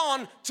switched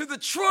on to the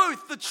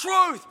truth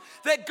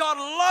that God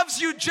loves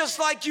you just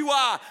like you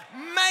are,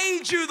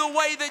 made you the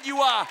way that you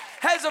are,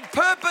 has a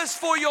purpose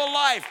for your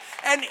life.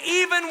 And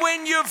even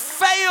when you've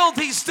failed,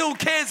 He still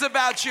cares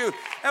about you.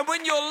 And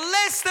when you're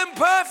less than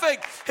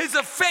perfect, His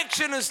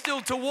affection is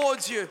still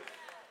towards you.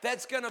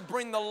 That's going to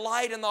bring the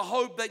light and the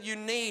hope that you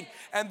need.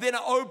 And then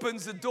it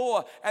opens the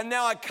door. And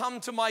now I come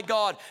to my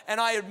God and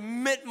I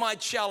admit my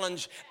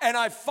challenge. And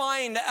I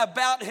find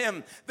about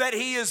Him that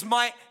He is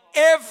my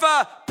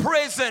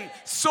ever-present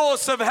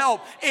source of help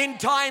in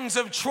times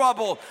of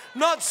trouble.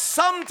 Not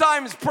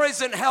sometimes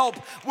present help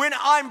when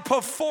I'm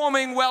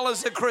performing well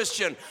as a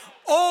Christian.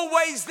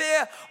 Always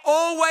there,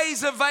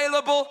 always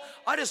available.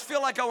 I just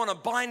feel like I want to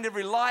bind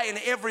every lie in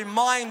every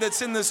mind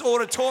that's in this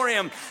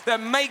auditorium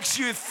that makes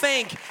you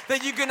think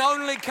that you can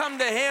only come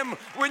to Him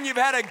when you've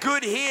had a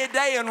good hair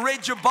day and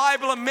read your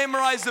Bible and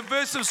memorized a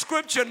verse of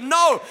Scripture.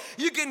 No,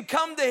 you can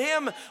come to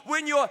Him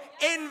when you're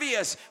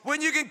envious,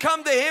 when you can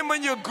come to Him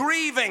when you're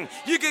grieving.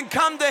 You can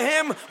come to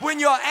Him when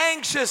you're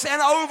anxious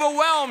and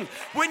overwhelmed,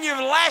 when you've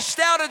lashed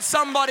out at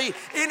somebody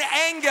in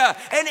anger.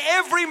 And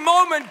every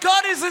moment,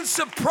 God isn't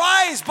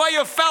surprised by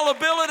your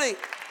fallibility.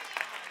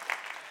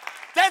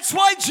 That's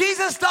why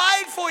Jesus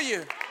died for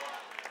you.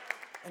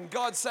 And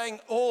God's saying,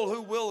 all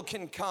who will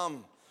can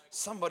come.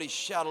 Somebody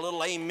shout a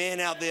little amen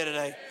out there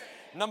today.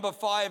 Number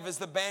 5, as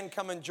the band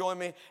come and join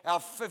me, our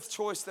 5th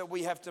choice that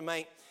we have to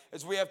make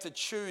is we have to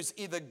choose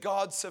either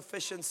God's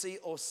sufficiency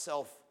or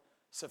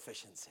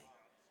self-sufficiency.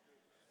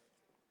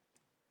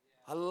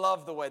 I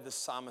love the way the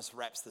psalmist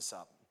wraps this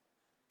up.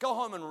 Go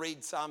home and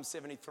read Psalm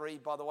 73,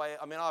 by the way.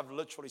 I mean, I've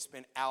literally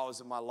spent hours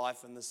of my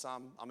life in this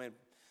psalm. I mean,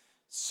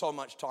 so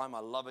much time. I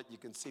love it. You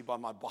can see by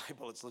my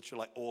Bible, it's literally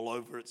like all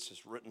over. It's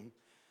just written.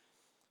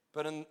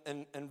 But in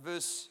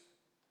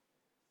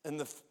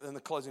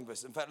the closing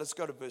verse, in fact, let's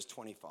go to verse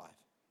 25.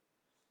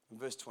 In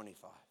verse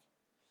 25,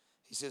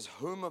 he says,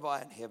 whom have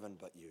I in heaven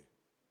but you?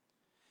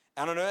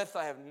 And on earth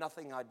I have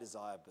nothing I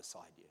desire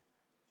beside you.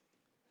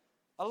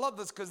 I love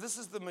this because this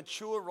is the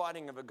mature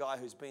writing of a guy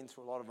who's been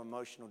through a lot of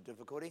emotional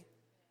difficulty.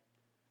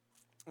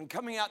 And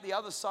coming out the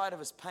other side of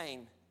his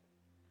pain,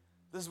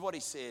 this is what he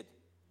said.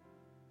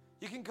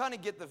 You can kind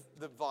of get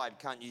the vibe,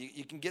 can't you?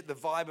 You can get the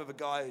vibe of a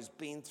guy who's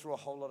been through a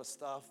whole lot of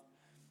stuff,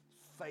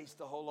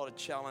 faced a whole lot of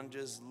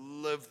challenges,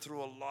 lived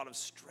through a lot of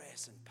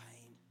stress and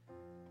pain.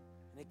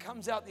 And he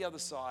comes out the other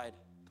side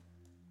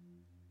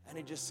and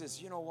he just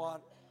says, you know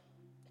what?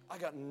 I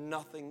got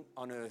nothing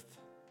on earth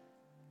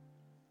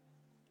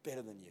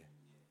better than you.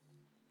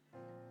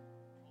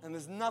 And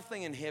there's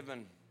nothing in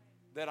heaven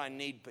that I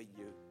need but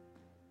you.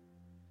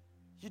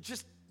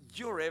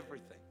 You're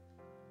everything.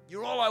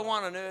 You're all I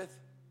want on earth.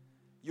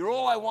 You're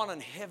all I want in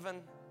heaven.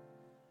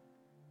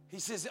 He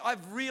says,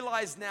 I've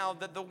realized now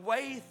that the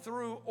way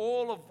through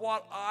all of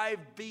what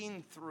I've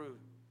been through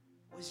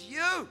was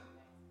you.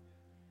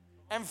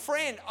 And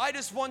friend, I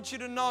just want you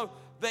to know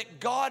that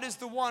God is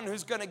the one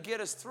who's going to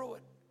get us through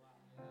it.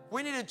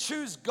 We need to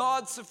choose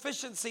God's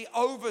sufficiency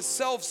over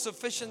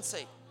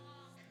self-sufficiency.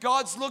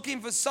 God's looking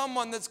for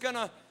someone that's going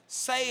to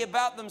say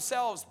about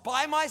themselves,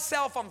 by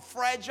myself, I'm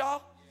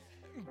fragile.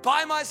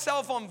 By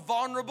myself, I'm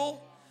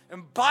vulnerable.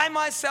 And by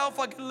myself,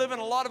 I can live in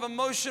a lot of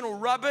emotional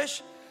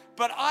rubbish.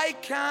 But I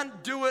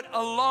can't do it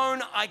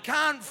alone. I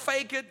can't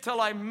fake it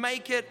till I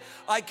make it.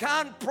 I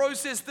can't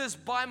process this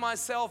by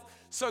myself.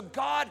 So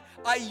God,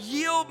 I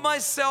yield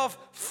myself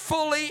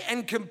fully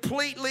and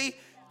completely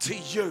to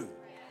you.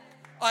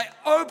 I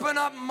open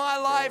up my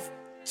life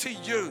to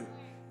you.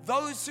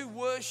 Those who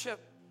worship,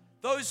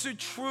 those who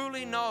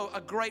truly know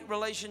a great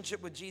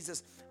relationship with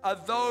Jesus are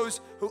those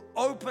who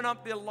open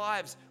up their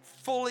lives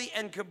fully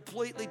and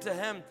completely to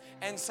Him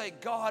and say,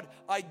 God,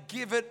 I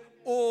give it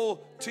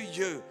all to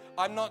you.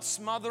 I'm not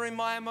smothering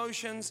my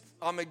emotions.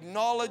 I'm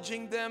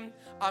acknowledging them.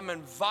 I'm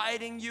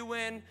inviting you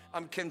in.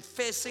 I'm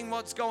confessing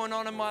what's going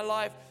on in my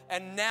life.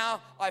 And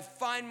now I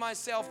find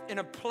myself in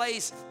a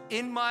place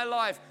in my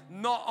life,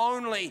 not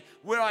only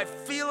where I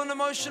feel an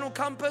emotional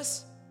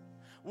compass,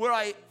 where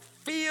I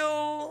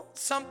feel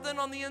something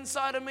on the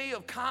inside of me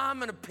of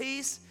calm and of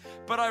peace,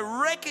 but I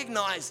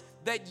recognize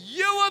that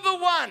you are the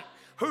one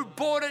who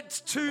brought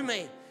it to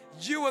me.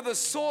 You are the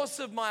source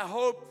of my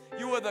hope.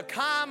 You are the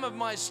calm of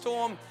my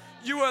storm.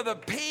 You are the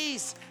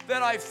peace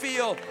that I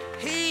feel.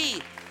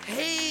 He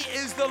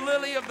is the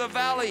lily of the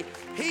valley.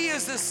 He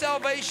is the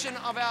salvation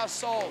of our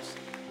souls.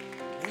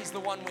 He's the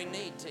one we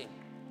need, team.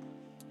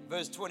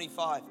 Verse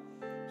 25,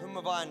 whom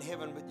have I in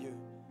heaven but you?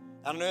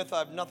 And on earth I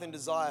have nothing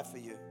desire for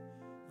you.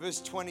 Verse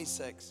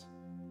 26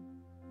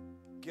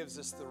 gives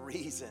us the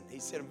reason. He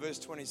said in verse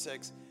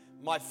 26,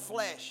 my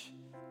flesh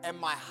and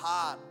my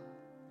heart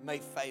may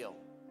fail,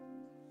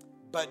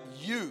 but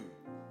you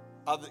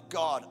are the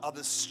God, are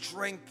the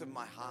strength of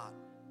my heart.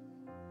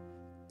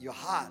 Your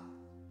heart.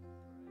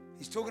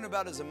 He's talking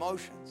about his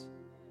emotions.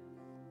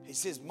 He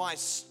says, my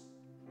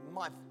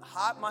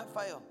heart might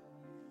fail,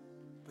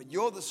 but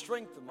you're the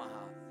strength of my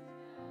heart.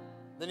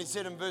 Then he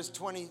said in verse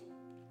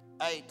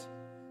 28,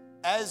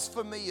 as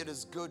for me, it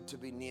is good to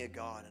be near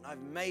God, and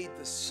I've made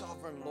the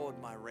sovereign Lord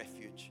my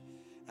refuge,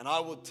 and I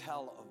will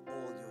tell of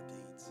all your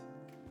deeds.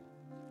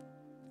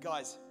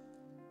 Guys,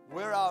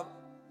 where our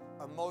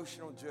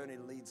emotional journey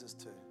leads us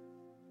to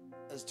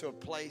is to a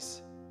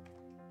place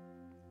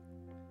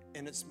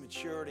in its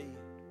maturity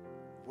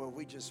where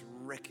we just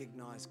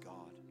recognize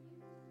God,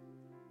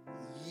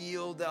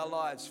 yield our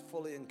lives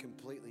fully and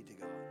completely to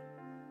God.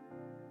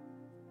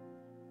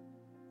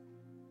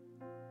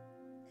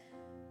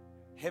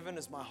 Heaven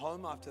is my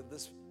home after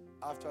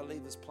I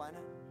leave this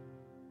planet.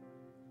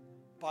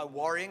 By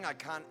worrying, I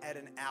can't add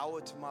an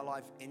hour to my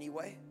life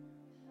anyway.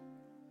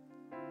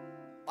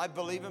 I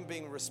believe in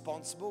being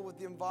responsible with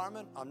the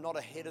environment. I'm not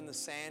a head in the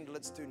sand,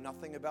 let's do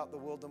nothing about the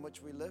world in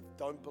which we live.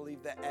 Don't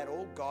believe that at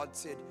all. God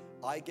said,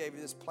 I gave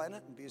you this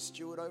planet and be a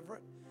steward over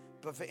it.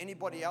 But for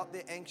anybody out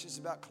there anxious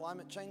about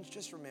climate change,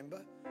 just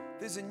remember,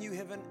 there's a new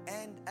heaven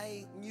and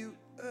a new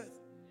earth.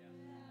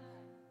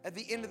 At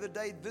the end of the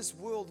day, this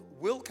world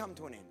will come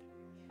to an end.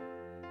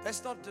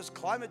 That's not just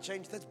climate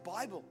change, that's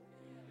Bible.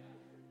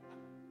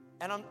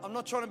 And I'm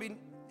not trying to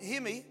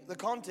hear me, the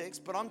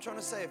context, but I'm trying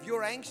to say if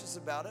you're anxious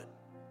about it,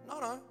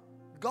 no,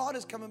 God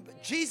is coming,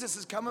 Jesus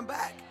is coming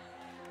back.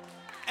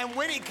 And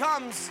when He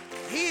comes,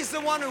 He's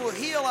the one who will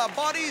heal our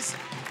bodies,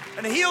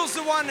 and He's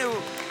the one who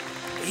will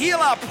heal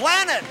our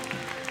planet.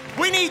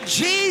 We need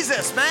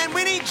Jesus, man.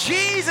 We need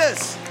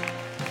Jesus.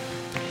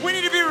 We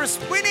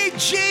need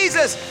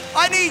Jesus.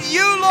 I need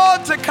you,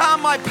 Lord, to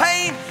calm my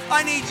pain.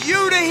 I need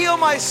you to heal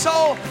my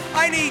soul.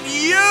 I need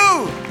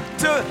you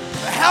to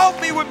help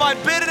me with my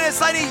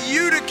bitterness. I need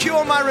you to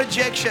cure my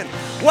rejection.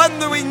 One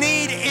that we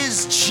need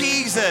is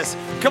Jesus.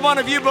 Come on,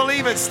 if you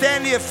believe it,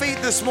 stand to your feet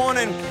this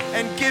morning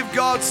and give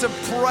God some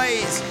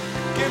praise.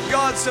 Give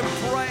God some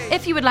praise.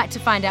 If you would like to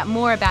find out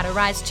more about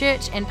Arise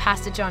Church and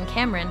Pastor John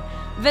Cameron,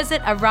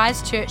 visit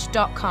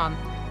arisechurch.com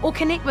or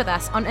connect with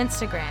us on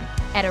Instagram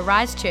at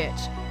Arise Church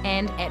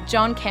and at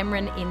John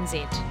Cameron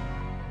NZ.